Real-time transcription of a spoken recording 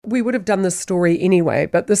we would have done this story anyway,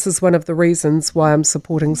 but this is one of the reasons why I'm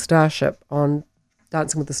supporting Starship on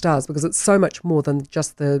Dancing with the Stars, because it's so much more than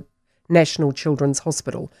just the National Children's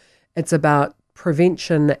Hospital. It's about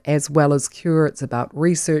prevention as well as cure. It's about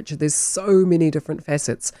research. There's so many different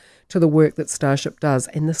facets to the work that Starship does,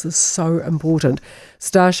 and this is so important.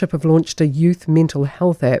 Starship have launched a youth mental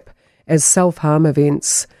health app as self-harm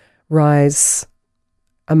events rise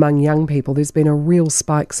among young people. There's been a real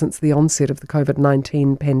spike since the onset of the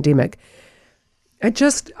COVID-19 pandemic.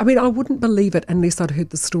 I wouldn't believe it unless I'd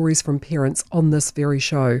heard the stories from parents on this very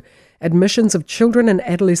show. Admissions of children and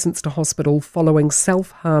adolescents to hospital following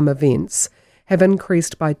self-harm events have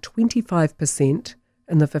increased by 25%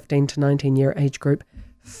 in the 15 to 19 year age group,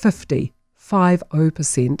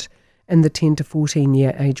 50% in the 10 to 14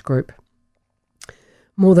 year age group.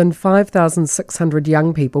 More than 5,600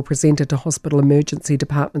 young people presented to hospital emergency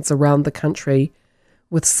departments around the country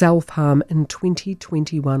with self-harm in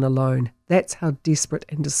 2021 alone. That's how desperate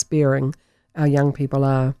and despairing our young people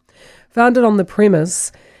are. Founded on the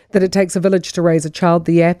premise that it takes a village to raise a child,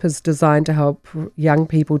 the app is designed to help young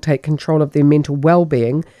people take control of their mental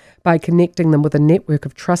well-being by connecting them with a network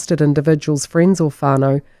of trusted individuals, friends or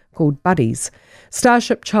whānau, called Buddies.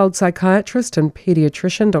 Starship child psychiatrist and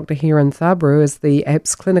paediatrician Dr. Hiran Thabru is the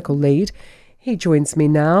app's clinical lead. He joins me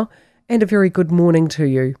now, and a very good morning to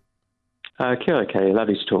you. Kia ora, Kay.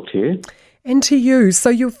 Lovely to talk to you. And to you.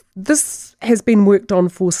 So this has been worked on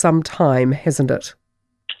for some time, hasn't it?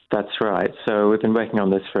 That's right. So we've been working on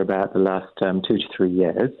this for about the last 2 to 3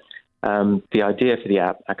 years. The idea for the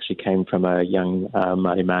app actually came from a young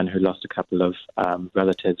Māori man who lost a couple of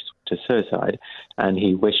relatives to suicide, and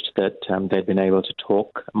he wished that they'd been able to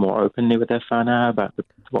talk more openly with their whānau about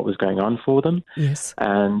what was going on for them. Yes.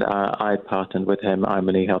 And I partnered with him. I'm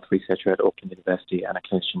an e-health researcher at Auckland University and a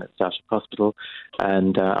clinician at Starship Hospital,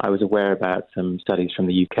 and I was aware about some studies from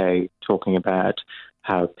the UK talking about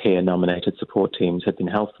how peer-nominated support teams had been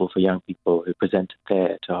helpful for young people who presented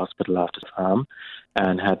there to hospital after harm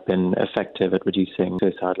and had been effective at reducing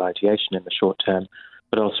suicidal ideation in the short term,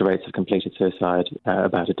 but also rates of completed suicide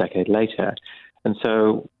about a decade later. And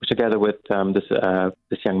so, together with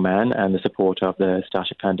this young man and the support of the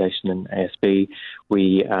Starship Foundation and ASB,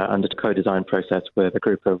 we undertook a co-design process with a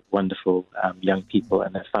group of wonderful young people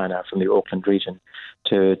and their whānau from the Auckland region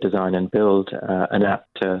to design and build an app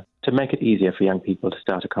to make it easier for young people to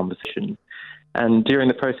start a conversation. And during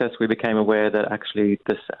the process, we became aware that actually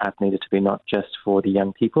this app needed to be not just for the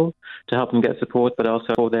young people to help them get support, but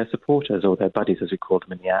also for their supporters or their buddies, as we call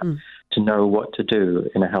them in the app, to know what to do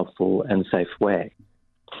in a helpful and safe way.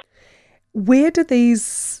 Where do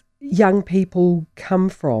these young people come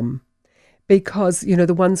from? Because,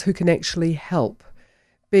 the ones who can actually help.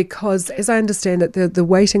 Because, as I understand it, the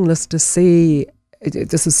waiting list to see,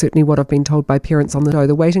 this is certainly what I've been told by parents on the show,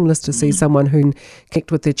 the waiting list to see someone who can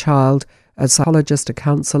connect with their child, a psychologist, a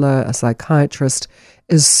counsellor, a psychiatrist,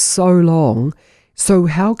 is so long. So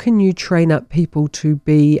how can you train up people to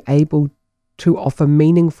be able to offer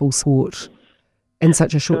meaningful support in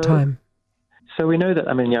such a short time? So we know that,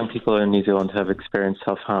 young people in New Zealand have experienced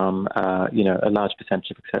self-harm, a large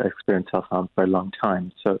percentage have experienced self-harm for a long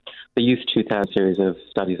time. So the Youth 2000 series of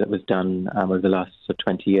studies that was done over the last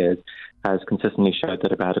 20 years has consistently showed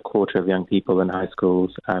that about a quarter of young people in high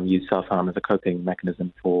schools use self-harm as a coping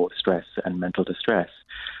mechanism for stress and mental distress.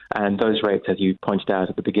 And those rates, as you pointed out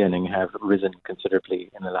at the beginning, have risen considerably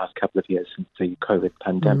in the last couple of years since the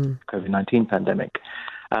COVID-19 pandemic.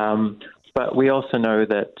 But we also know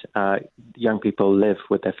that young people live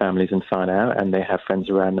with their families in whānau and they have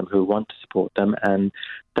friends around them who want to support them, and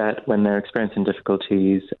that when they're experiencing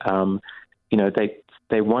difficulties,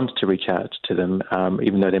 they want to reach out to them,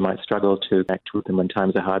 even though they might struggle to connect with them when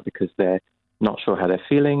times are hard because they're not sure how they're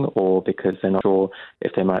feeling, or because they're not sure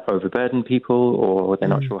if they might overburden people, or they're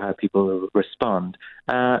not sure how people will respond.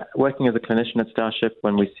 Working as a clinician at Starship,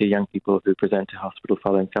 when we see young people who present to hospital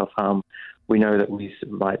following self-harm, we know that we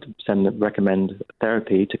might recommend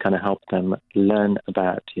therapy to kind of help them learn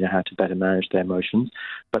about, how to better manage their emotions.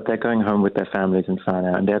 But they're going home with their families and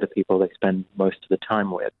whānau, and they're the people they spend most of the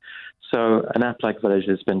time with. So an app like Village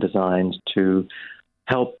has been designed to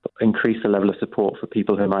help increase the level of support for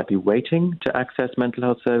people who might be waiting to access mental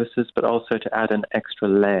health services, but also to add an extra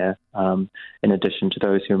layer in addition to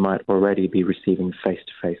those who might already be receiving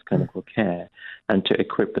face-to-face clinical care, and to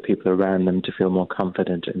equip the people around them to feel more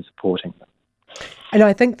confident in supporting them. And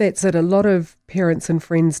I think that's it. A lot of parents and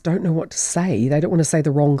friends don't know what to say. They don't want to say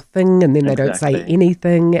the wrong thing, and then they don't say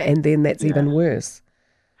anything, and then that's even worse.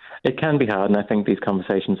 It can be hard, and I think these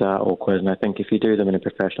conversations are awkward. And I think if you do them in a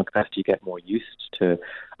professional capacity, you get more used to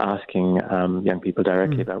asking young people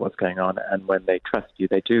directly about what's going on. And when they trust you,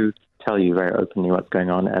 they do tell you very openly what's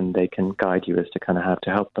going on, and they can guide you as to kind of how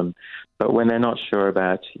to help them. But when they're not sure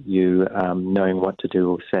about you knowing what to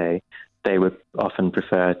do or say, they would often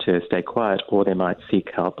prefer to stay quiet, or they might seek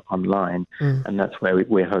help online. And that's where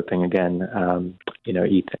we're hoping, again,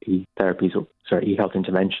 e-therapies, e-health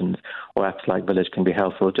interventions or apps like Village can be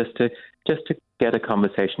helpful just to get a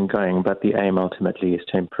conversation going. But the aim ultimately is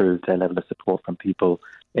to improve their level of support from people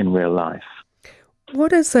in real life.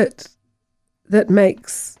 What is it that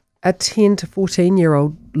makes a 10 to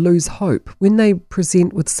 14-year-old lose hope when they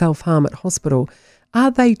present with self-harm at hospital?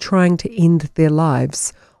 Are they trying to end their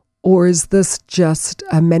lives? Or is this just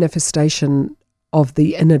a manifestation of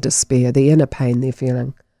the inner despair, the inner pain they're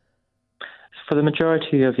feeling? For the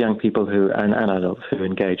majority of young people and adults who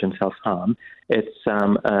engage in self-harm, it's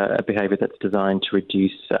a behaviour that's designed to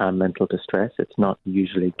reduce mental distress. It's not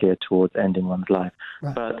usually geared towards ending one's life.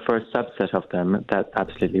 Right. But for a subset of them, that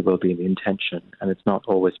absolutely will be the intention. And it's not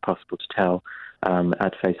always possible to tell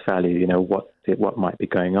at face value, what might be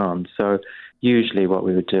going on. So usually what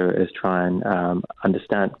we would do is try and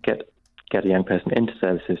understand, get a young person into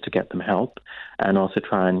services to get them help, and also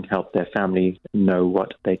try and help their family know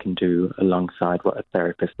what they can do alongside what a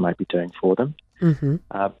therapist might be doing for them.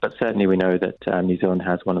 But certainly we know that New Zealand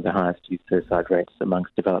has one of the highest youth suicide rates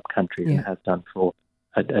amongst developed countries and has done for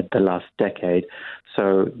the last decade.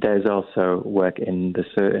 So there's also work in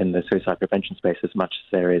the suicide prevention space as much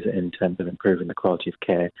as there is in terms of improving the quality of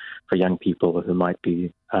care for young people who might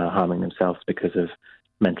be harming themselves because of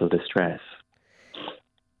mental distress.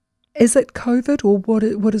 Is it COVID, or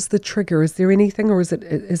what is the trigger? Is there anything, or is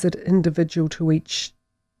it individual to each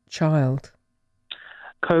child?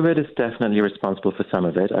 COVID is definitely responsible for some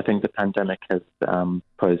of it. I think the pandemic has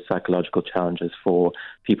posed psychological challenges for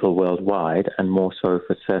people worldwide, and more so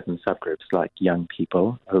for certain subgroups like young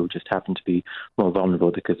people who just happen to be more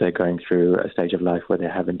vulnerable because they're going through a stage of life where they're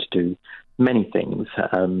having to do many things,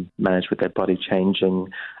 manage with their body changing,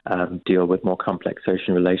 deal with more complex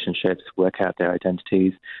social relationships, work out their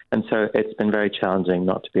identities. And so it's been very challenging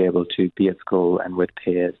not to be able to be at school and with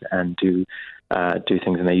peers and do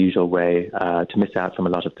things in their usual way, to miss out from a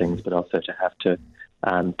lot of things, but also to have to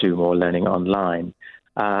do more learning online.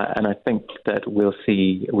 And I think that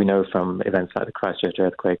we know from events like the Christchurch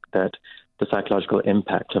earthquake that the psychological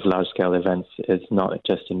impact of large-scale events is not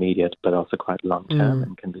just immediate, but also quite long-term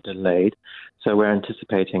and can be delayed. So we're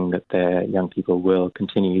anticipating that their young people will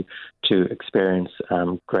continue to experience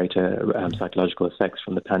greater psychological effects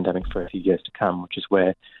from the pandemic for a few years to come, which is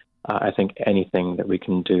where I think anything that we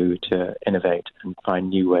can do to innovate and find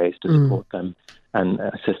new ways to support them and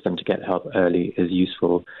assist them to get help early is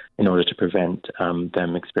useful in order to prevent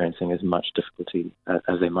them experiencing as much difficulty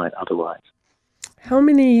as they might otherwise. How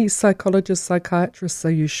many psychologists, psychiatrists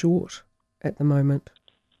are you short at the moment?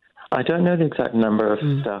 I don't know the exact number of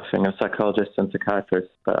staffing of psychologists and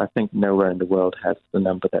psychiatrists, but I think nowhere in the world has the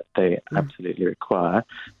number that they absolutely require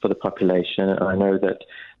for the population. And I know that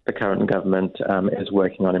the current government is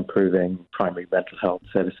working on improving primary mental health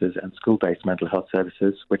services and school-based mental health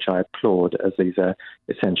services, which I applaud, as these are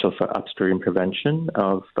essential for upstream prevention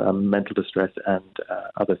of mental distress and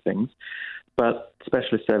other things. But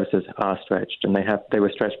specialist services are stretched, and they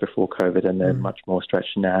were stretched before COVID, and they're much more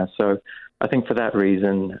stretched now. So I think for that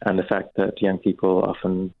reason, and the fact that young people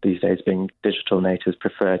often these days, being digital natives,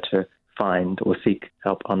 prefer to find or seek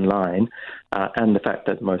help online, and the fact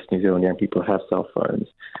that most New Zealand young people have cell phones,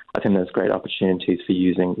 I think there's great opportunities for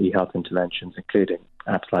using e-health interventions, including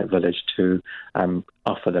apps like Village, to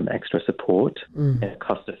offer them extra support in a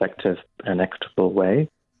cost-effective and equitable way.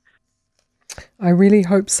 I really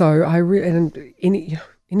hope so. And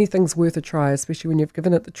anything's worth a try, especially when you've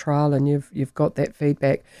given it the trial and you've got that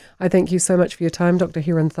feedback. I thank you so much for your time, Dr.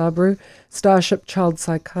 Hiran Thabru, Starship child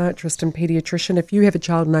psychiatrist and paediatrician. If you have a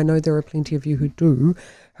child, and I know there are plenty of you who do,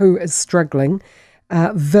 who is struggling,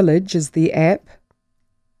 Village is the app.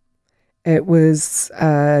 It was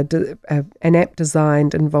an app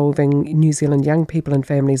designed involving New Zealand young people and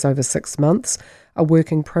families over 6 months. A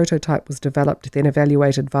working prototype was developed, then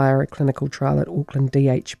evaluated via a clinical trial at Auckland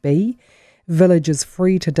DHB. Village is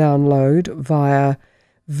free to download via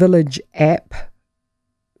Village app,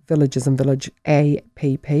 Villages and Village app,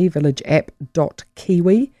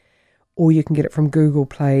 villageapp.kiwi, or you can get it from Google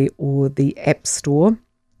Play or the App Store.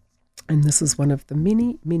 And this is one of the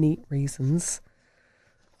many, many reasons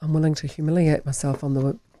I'm willing to humiliate myself on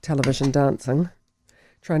the television dancing,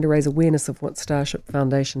 trying to raise awareness of what Starship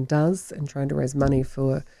Foundation does and trying to raise money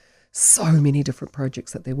for so many different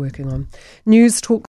projects that they're working on. News Talk